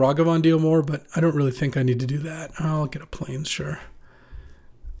could have made Ragavan deal more, but I don't really think I need to do that. I'll get a Plains, sure.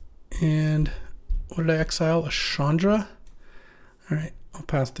 And what did I exile? A Chandra? All right, I'll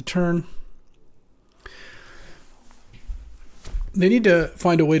pass the turn. They need to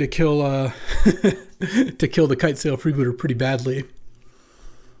find a way to kill to kill the Kitesail Freebooter pretty badly.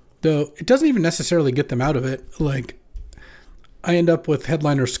 Though it doesn't even necessarily get them out of it. Like, I end up with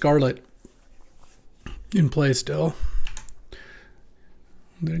Headliner Scarlet in play still.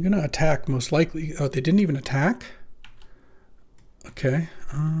 They're going to attack most likely. Oh, they didn't even attack? Okay.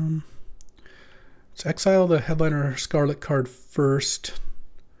 Let's exile the Headliner Scarlet card first.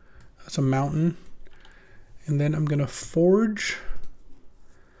 That's a mountain. And then I'm going to forge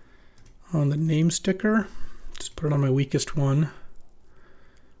on the name sticker. Just put it on my weakest one.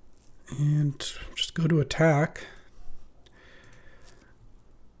 And just go to attack.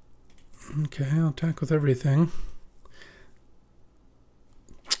 Okay, I'll attack with everything.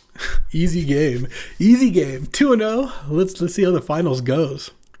 Easy game. Easy game. 2-0. Let's see how the finals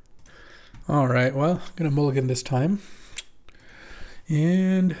goes. All right, well, I'm going to mulligan this time.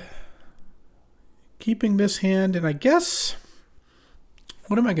 And keeping this hand, and I guess,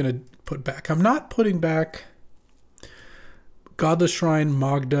 what am I going to put back? I'm not putting back Godless Shrine,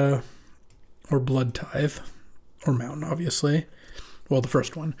 Magda, or Blood Tithe, or Mountain, obviously. Well, the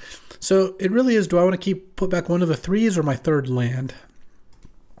first one. So it really is, do I want to put back one of the threes or my third land?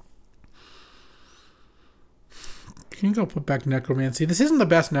 I think I'll put back Necromancy. This isn't the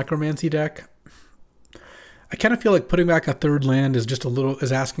best Necromancy deck. I kind of feel like putting back a third land is just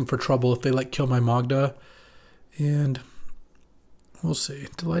is asking for trouble if they like kill my Magda. And we'll see.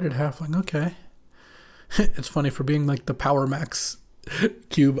 Delighted Halfling, okay. It's funny for being like the Power Max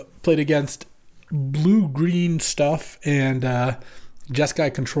cube played against blue-green stuff and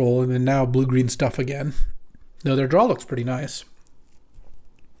Jeskai control, and then now blue-green stuff again. Though their draw looks pretty nice.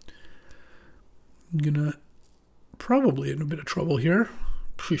 I'm gonna probably in a bit of trouble here.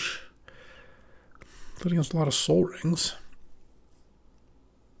 Pheesh. Playing against a lot of Soul Rings.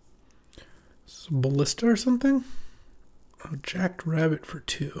 Is this a Ballista or something? Oh, Jacked Rabbit for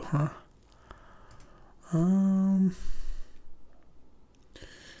 2, huh?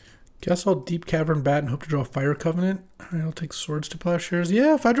 Guess I'll Deep Cavern Bat and hope to draw Fire Covenant. Alright, I'll take Swords to Plowshares.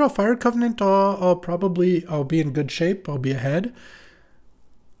 Yeah, if I draw Fire Covenant, I'll be in good shape. I'll be ahead.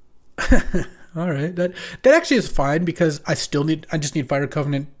 Alright, that actually is fine because I just need Fire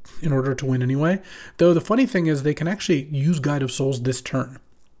Covenant in order to win anyway. Though the funny thing is they can actually use Guide of Souls this turn.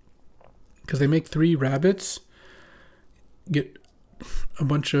 Because they make 3 rabbits, get a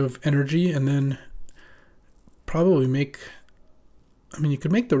bunch of energy, and then probably make... I mean, you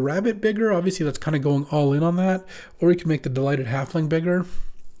could make the rabbit bigger. Obviously, that's kind of going all in on that. Or you can make the Delighted Halfling bigger.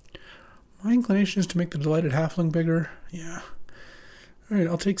 My inclination is to make the Delighted Halfling bigger. Yeah. All right,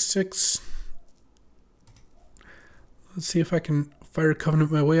 I'll take 6. Let's see if I can Fire Covenant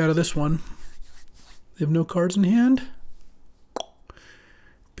my way out of this one. They have no cards in hand.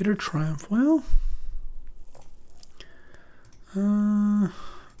 Bitter Triumph. Well, I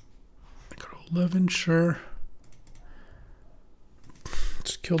got 11, sure.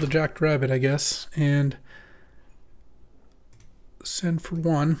 Let's kill the Jacked Rabbit, I guess, and send for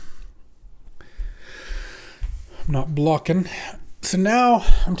 1. I'm not blocking. So now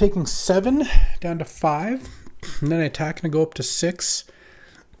I'm taking 7 down to 5, and then I attack and I go up to 6.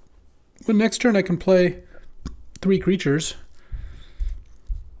 But next turn I can play 3 creatures.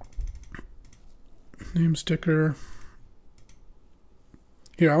 Name sticker.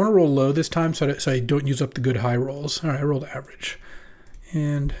 Here, I want to roll low this time so I don't use up the good high rolls. All right, I rolled average.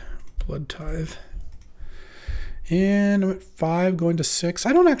 And Blood Tithe. And I'm at 5, going to 6.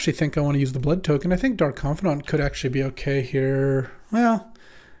 I don't actually think I want to use the Blood Token. I think Dark Confidant could actually be okay here. Well,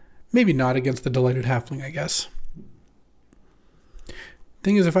 maybe not against the Delighted Halfling, I guess.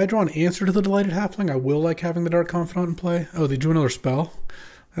 Thing is, if I draw an answer to the Delighted Halfling, I will like having the Dark Confidant in play. Oh, they drew another spell.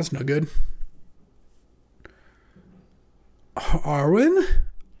 That's no good. Arwen?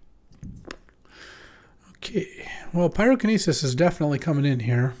 Okay. Well, Pyrokinesis is definitely coming in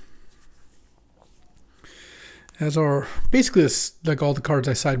here. As are basically this, like all the cards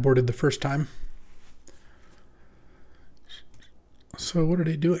I sideboarded the first time. So what are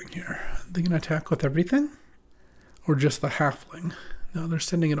they doing here? Are they going to attack with everything? Or just the halfling? No, they're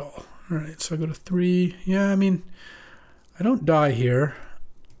sending it all. Alright, so I go to 3. Yeah, I mean, I don't die here.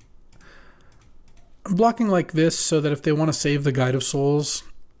 I'm blocking like this so that if they want to save the Guide of Souls,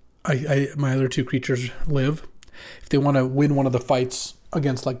 my other 2 creatures live. If they want to win one of the fights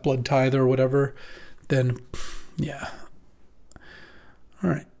against like Blood Tithe or whatever, then yeah.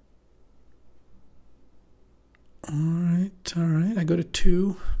 Alright. Alright. I go to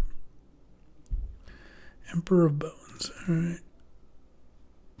 2. Emperor of Bones. Alright.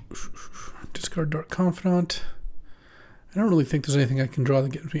 Discard Dark Confidant. I don't really think there's anything I can draw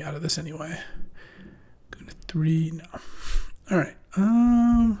that gets me out of this anyway. Go to 3. No. Alright.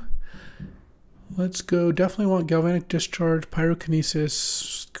 Let's go. Definitely want Galvanic Discharge,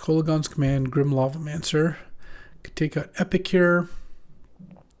 Pyrokinesis, Kolagon's Command, Grim Lavamancer. Could take out Epicure.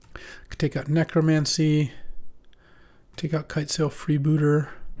 Could take out Necromancy. Take out Kitesail Freebooter.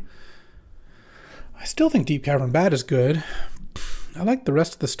 I still think Deep Cavern Bat is good. I like the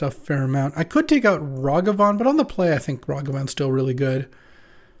rest of the stuff a fair amount. I could take out Ragavan, but on the play I think Ragavan's still really good.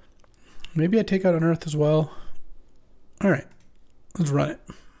 Maybe I take out Unearth as well. Alright, let's run it.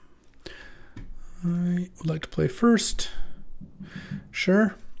 I would like to play first.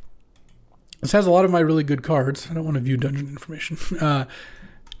 Sure. This has a lot of my really good cards. I don't want to view dungeon information.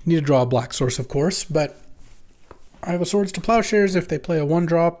 Need to draw a black source, of course, but I have a Swords to Plowshares. If they play a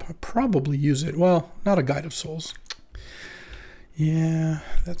 1-drop, I'll probably use it. Well, not a Guide of Souls. Yeah,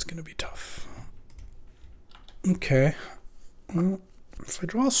 that's going to be tough. Okay. Well, if I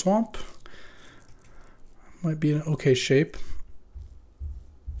draw a Swamp, I might be in an okay shape.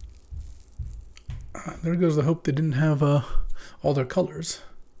 There goes the hope they didn't have all their colors.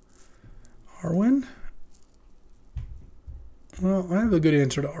 Arwen? Well, I have a good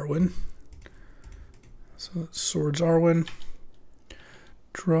answer to Arwen. So Swords Arwen.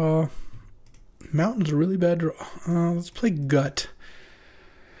 Draw. Mountain's a really bad draw. Let's play Gut.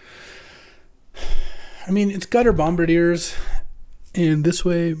 I mean, it's Gut or Bombardiers. And this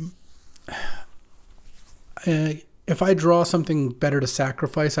way, if I draw something better to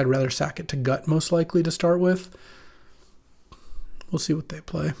sacrifice, I'd rather sack it to Gut most likely to start with. We'll see what they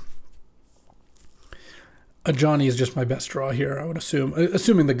play. A Johnny is just my best draw here, I would assume.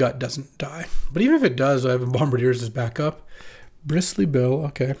 Assuming the Gut doesn't die. But even if it does, I have a Bombardiers as backup. Bristly Bill,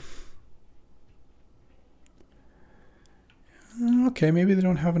 okay. Okay, maybe they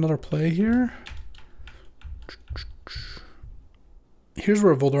don't have another play here. Here's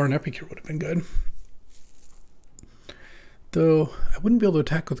where a Voldaren Epicure would have been good. Though, I wouldn't be able to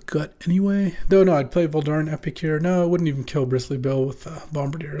attack with Gut anyway. Though, no, I'd play Voldaren Epicure. No, I wouldn't even kill Bristly Bill with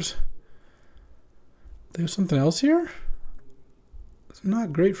Bombardiers. They have something else here? It's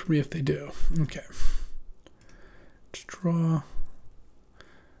not great for me if they do. Okay. Let's draw.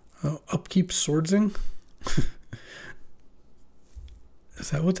 Oh, Upkeep Swordsing? Is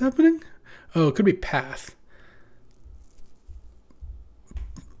that what's happening? Oh, it could be Path.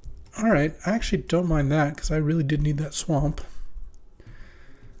 Alright, I actually don't mind that because I really did need that swamp.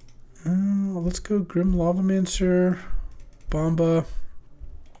 Let's go Grim Lavamancer, Bomba.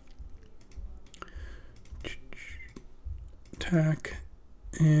 Attack.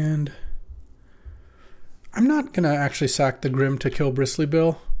 And I'm not going to actually sack the Grim to kill Bristly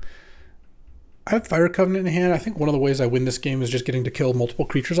Bill. I have Fire Covenant in hand. I think one of the ways I win this game is just getting to kill multiple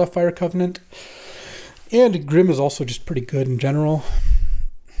creatures off Fire Covenant. And Grim is also just pretty good in general.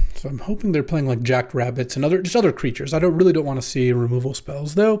 So I'm hoping they're playing like Jacked Rabbits and just other creatures. I really don't want to see removal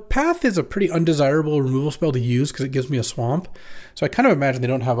spells. Though Path is a pretty undesirable removal spell to use because it gives me a swamp. So I kind of imagine they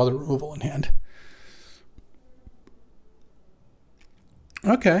don't have other removal in hand.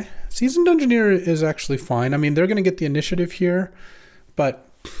 Okay. Seasoned Engineer is actually fine. I mean, they're going to get the initiative here. But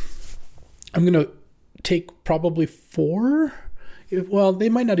I'm going to take probably 4. Well, they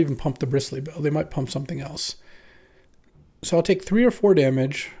might not even pump the Bristly Bill. They might pump something else. So I'll take 3 or 4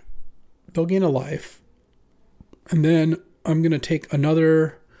 damage. They'll gain a life. And then I'm going to take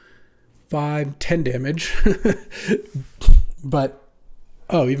another 5, 10 damage. But,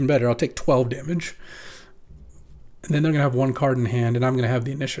 oh, even better. I'll take 12 damage. And then they're going to have 1 card in hand, and I'm going to have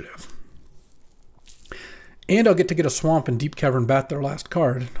the initiative. And I'll get to get a Swamp and Deep Cavern Bat their last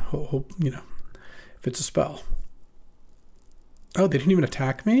card. Hope, you know, if it's a spell. Oh, they didn't even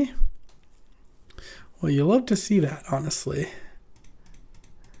attack me? Well, you love to see that, honestly.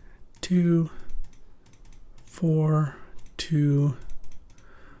 2, 4, 2.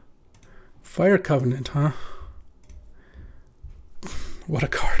 Fire Covenant, huh? What a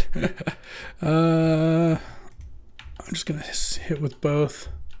card. I'm just going to hit with both.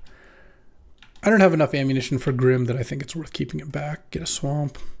 I don't have enough ammunition for Grim that I think it's worth keeping it back. Get a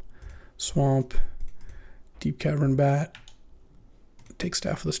Swamp. Swamp. Deep Cavern Bat. Take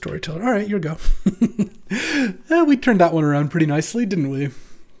Staff of the Storyteller. All right, here we go. We turned that one around pretty nicely, didn't we?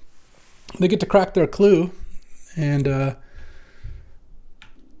 They get to crack their clue, and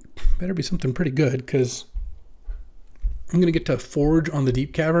better be something pretty good, because I'm going to get to Forge on the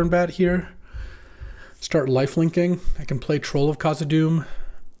Deep Cavern Bat here. Start lifelinking. I can play Troll of Khazad-dûm.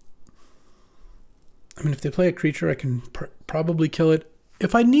 I mean, if they play a creature, I can probably kill it.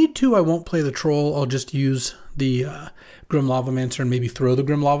 If I need to, I won't play the Troll. I'll just use the Grim Lavamancer and maybe throw the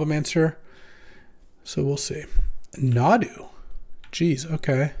Grim Lavamancer. So we'll see. Nadu. Jeez,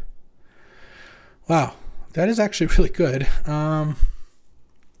 okay. Wow, that is actually really good.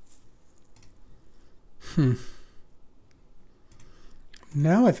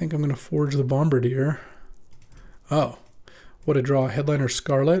 Now I think I'm going to forge the Bombardier. Oh, what a draw. Headliner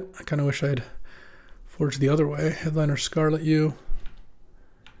Scarlet. I kind of wish I'd forged the other way. Headliner Scarlet U.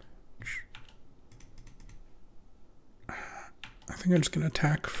 I think I'm just going to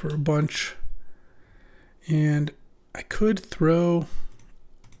attack for a bunch. And I could throw...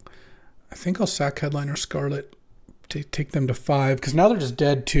 I think I'll sack Headliner Scarlet to take them to 5, because now they're just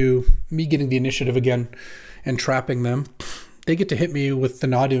dead to me getting the initiative again and trapping them. They get to hit me with the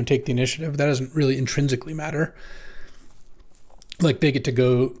Nadu and take the initiative. That doesn't really intrinsically matter. Like, they get to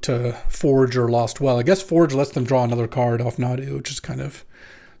go to Forge or Lost Well. I guess Forge lets them draw another card off Nadu, which is kind of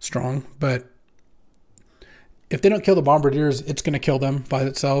strong. But if they don't kill the Bombardiers, it's going to kill them by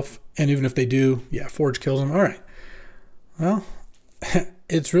itself. And even if they do, yeah, Forge kills them. All right. Well,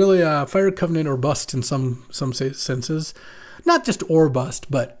 it's really Fire Covenant or bust in some senses. Not just or bust,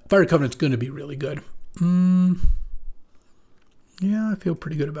 but Fire Covenant's going to be really good. Yeah, I feel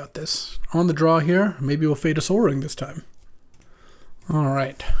pretty good about this. On the draw here, maybe we'll fade a Soul Ring this time. All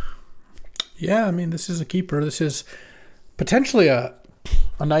right. Yeah, I mean, this is a keeper. This is potentially a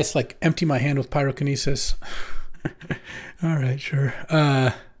nice, like, empty my hand with Pyrokinesis. All right, sure.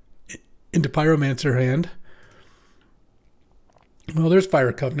 Into Pyromancer hand. Well, there's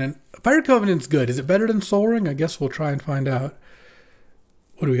Fire Covenant. Fire Covenant's good. Is it better than Soul Ring? I guess we'll try and find out.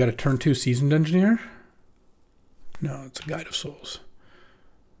 What do we got, a turn 2 Seasoned Engineer? No, it's a Guide of Souls.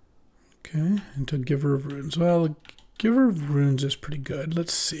 Okay, into Giver of Runes. Well, Giver of Runes is pretty good.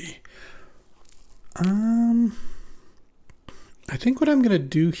 Let's see. I think what I'm going to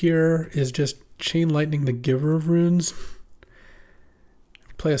do here is just Chain Lightning the Giver of Runes.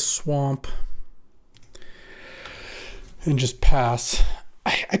 Play a Swamp. And just pass.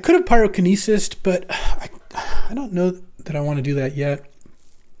 I could have Pyrokinesis, but I don't know that I want to do that yet.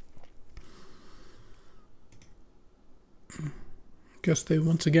 Guess they,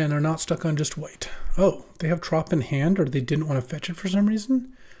 once again, are not stuck on just white. Oh, they have Trop in hand, or they didn't want to fetch it for some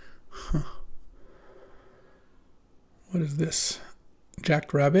reason? Huh. What is this?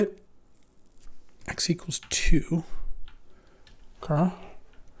 Jacked Rabbit. X equals 2. Okay.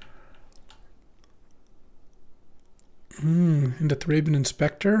 Into Thraben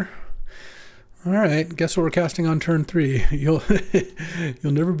Inspector. All right, guess what we're casting on turn 3. You'll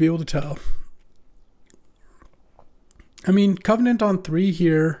never be able to tell. I mean, Covenant on 3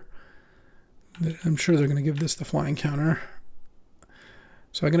 here. I'm sure they're going to give this the flying counter.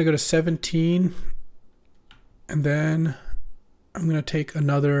 So I'm going to go to 17. And then I'm going to take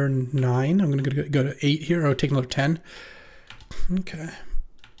another 9. I'm going to go to 8 here. Or take another 10. Okay.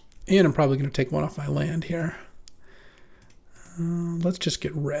 And I'm probably going to take one off my land here. Let's just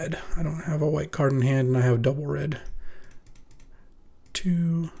get red. I don't have a white card in hand, and I have double red.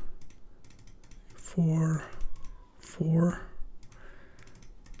 2, 4, 4.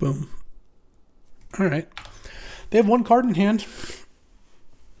 Boom. All right. They have one card in hand.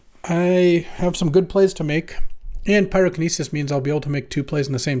 I have some good plays to make. And Pyrokinesis means I'll be able to make 2 plays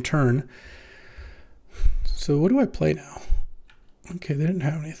in the same turn. So what do I play now? Okay, they didn't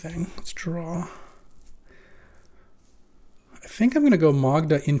have anything. Let's draw. I think I'm going to go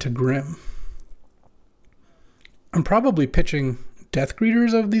Magda into Grim. I'm probably pitching Death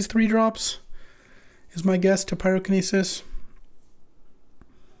Greeters of these 3 drops, is my guess, to Pyrokinesis.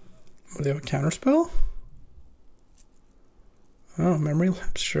 Do they have a counterspell? Oh, Memory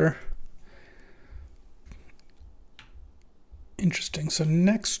Lapse, sure. Interesting. So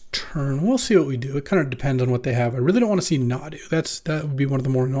next turn, we'll see what we do. It kind of depends on what they have. I really don't want to see Nadu. That would be one of the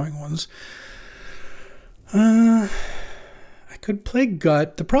more annoying ones. I could play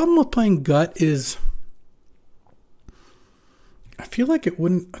Gut. The problem with playing Gut is I feel like it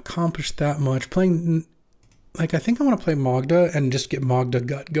wouldn't accomplish that much. Playing, like, I think I want to play Magda and just get Magda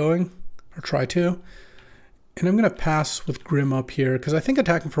Gut going, or try to. And I'm going to pass with Grim up here because I think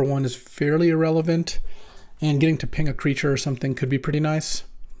attacking for 1 is fairly irrelevant. And getting to ping a creature or something could be pretty nice.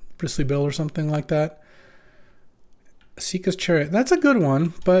 Bristly Bill or something like that. Sika's Chariot. That's a good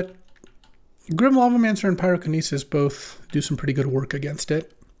one, but Grim Lavamancer and Pyrokinesis both do some pretty good work against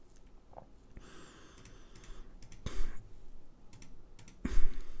it.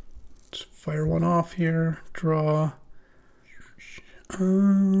 Let's fire 1 off here. Draw.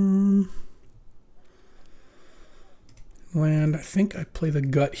 Land. I think I play the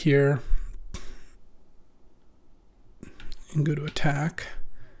Gut here. And go to attack.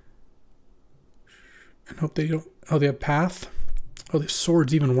 And hope they don't... Oh, they have Path? Oh, the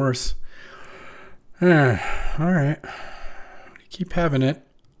Sword's even worse. Alright. Keep having it.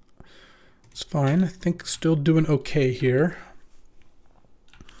 It's fine. I think still doing okay here.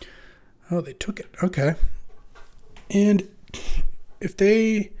 Oh, they took it. Okay. And if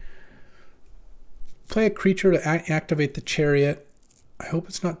they play a creature to activate the chariot, I hope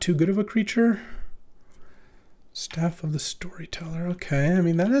it's not too good of a creature. Staff of the Storyteller. Okay, I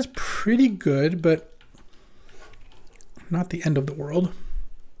mean, that is pretty good, but not the end of the world.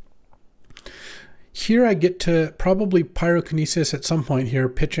 Here I get to probably Pyrokinesis at some point here,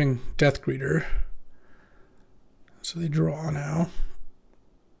 pitching Death Greeter. So they draw now.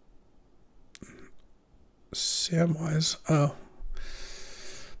 Samwise. Oh.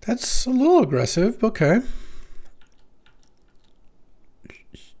 That's a little aggressive. Okay.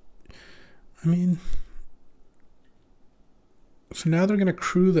 I mean... So now they're going to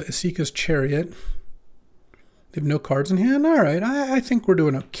crew the Isika's Chariot. They have no cards in hand? Alright, I think we're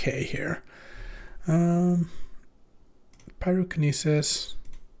doing okay here. Pyrokinesis.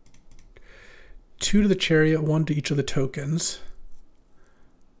 2 to the Chariot, 1 to each of the tokens.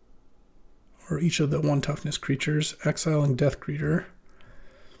 Or each of the 1 toughness creatures. Exiling Death Greeter.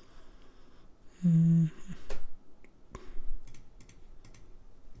 And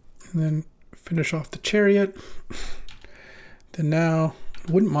then finish off the Chariot. Then now,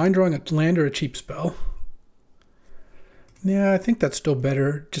 I wouldn't mind drawing a land or a cheap spell. Yeah, I think that's still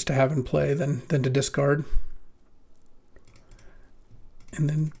better just to have in play than to discard. And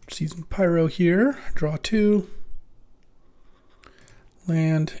then Seasoned Pyro here. Draw 2.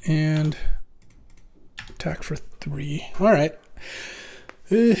 Land and attack for 3. Alright.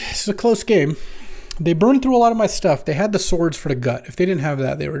 This is a close game. They burned through a lot of my stuff. They had the swords for the gut. If they didn't have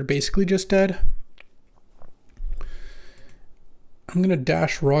that, they were basically just dead. I'm going to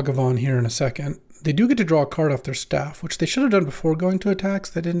dash Ragavan here in a second. They do get to draw a card off their staff, which they should have done before going to attacks.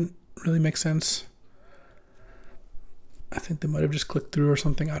 That didn't really make sense. I think they might have just clicked through or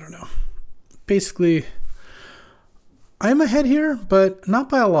something. I don't know. Basically, I'm ahead here, but not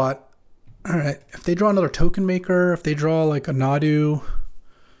by a lot. All right. If they draw another token maker, if they draw like a Nadu,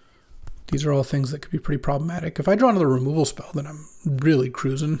 these are all things that could be pretty problematic. If I draw another removal spell, then I'm really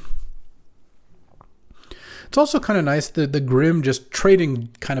cruising. It's also kind of nice that the Grim just trading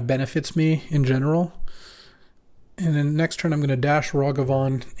kind of benefits me in general. And then next turn I'm going to dash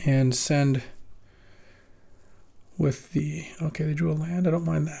Ragavan and send with the... Okay, they drew a land. I don't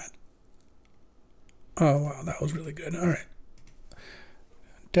mind that. Oh, wow, that was really good. All right.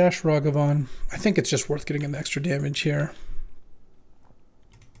 Dash Ragavan. I think it's just worth getting an extra damage here.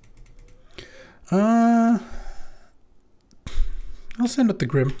 I'll send with the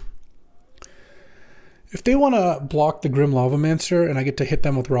Grim. If they want to block the Grim Lavamancer and I get to hit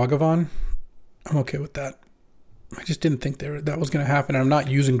them with Ragavan, I'm okay with that. I just didn't think that was going to happen. I'm not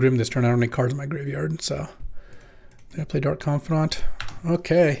using Grim this turn. I don't have any cards in my graveyard, so... Did I play Dark Confidant?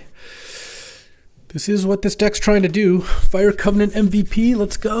 Okay. This is what this deck's trying to do. Fire Covenant MVP,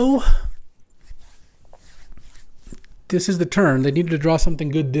 let's go. This is the turn. They needed to draw something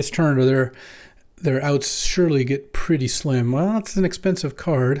good this turn or their outs surely get pretty slim. Well, it's an expensive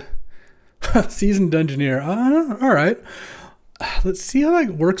card. Seasoned Dungeoneer. All right. Let's see how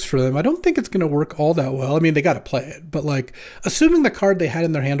that works for them. I don't think it's going to work all that well. I mean, they got to play it. But, like, assuming the card they had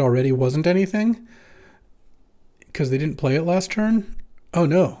in their hand already wasn't anything, because they didn't play it last turn. Oh,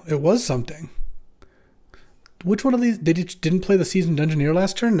 no. It was something. Which one of these? They didn't play the Seasoned Dungeoneer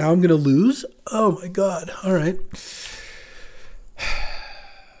last turn? Now I'm going to lose? Oh, my God. All right.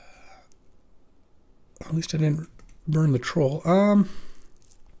 At least I didn't burn the troll.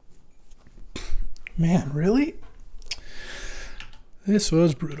 Man, really? This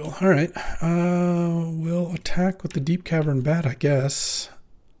was brutal. All right. We'll attack with the Deep Cavern Bat, I guess.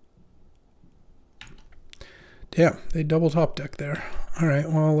 Damn, they double top deck there. All right,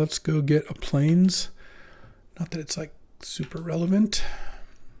 well, let's go get a Plains. Not that it's, like, super relevant.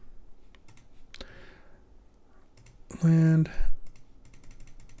 Land.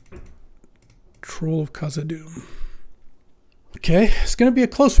 Troll of Khazad-dûm. Okay, it's going to be a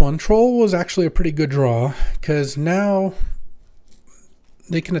close one. Troll was actually a pretty good draw, because now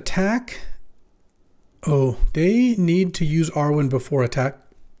they can attack. Oh, they need to use Arwen before attack.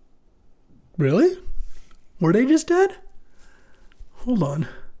 Really? Were they just dead? Hold on.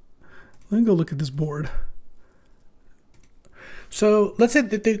 Let me go look at this board. So, let's say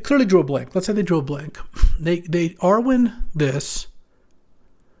that they clearly drew a blank. Let's say they drew a blank. They Arwen this.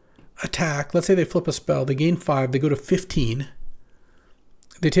 Attack. Let's say they flip a spell. They gain 5. They go to 15.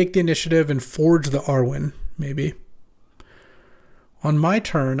 They take the initiative and forge the Arwen, maybe. On my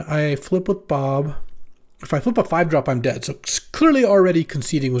turn, I flip with Bob. If I flip a 5-drop, I'm dead. So clearly already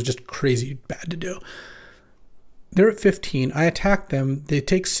conceding was just crazy bad to do. They're at 15. I attack them. They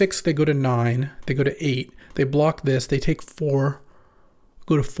take 6. They go to 9. They go to 8. They block this. They take 4.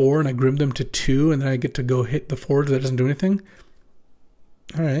 go to 4 and I grim them to 2 and then I get to go hit the forge that doesn't do anything.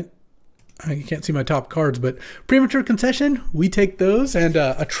 All right. You can't see my top cards, but premature concession, we take those, and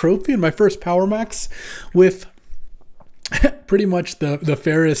a trophy in my first Power Max with pretty much the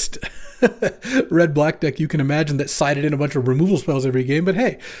fairest red-black deck you can imagine that sided in a bunch of removal spells every game. But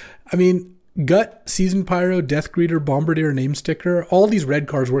hey, I mean, Gut, Seasoned Pyro, Death Greeter, Bombardier, Name Sticker, all these red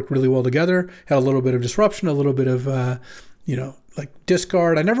cards worked really well together. Had a little bit of disruption, a little bit of, like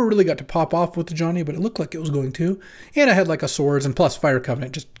discard. I never really got to pop off with the Johnny, but it looked like it was going to. And I had like a Swords and plus Fire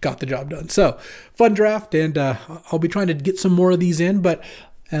Covenant, just got the job done. So fun draft, and I'll be trying to get some more of these in, but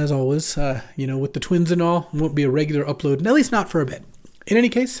as always, with the twins and all, it won't be a regular upload, at least not for a bit. In any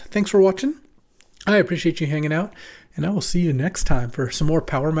case, thanks for watching. I appreciate you hanging out, and I will see you next time for some more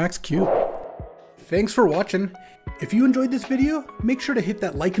Power Max Cube. Thanks for watching. If you enjoyed this video, make sure to hit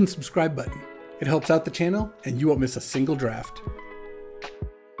that like and subscribe button. It helps out the channel, and you won't miss a single draft.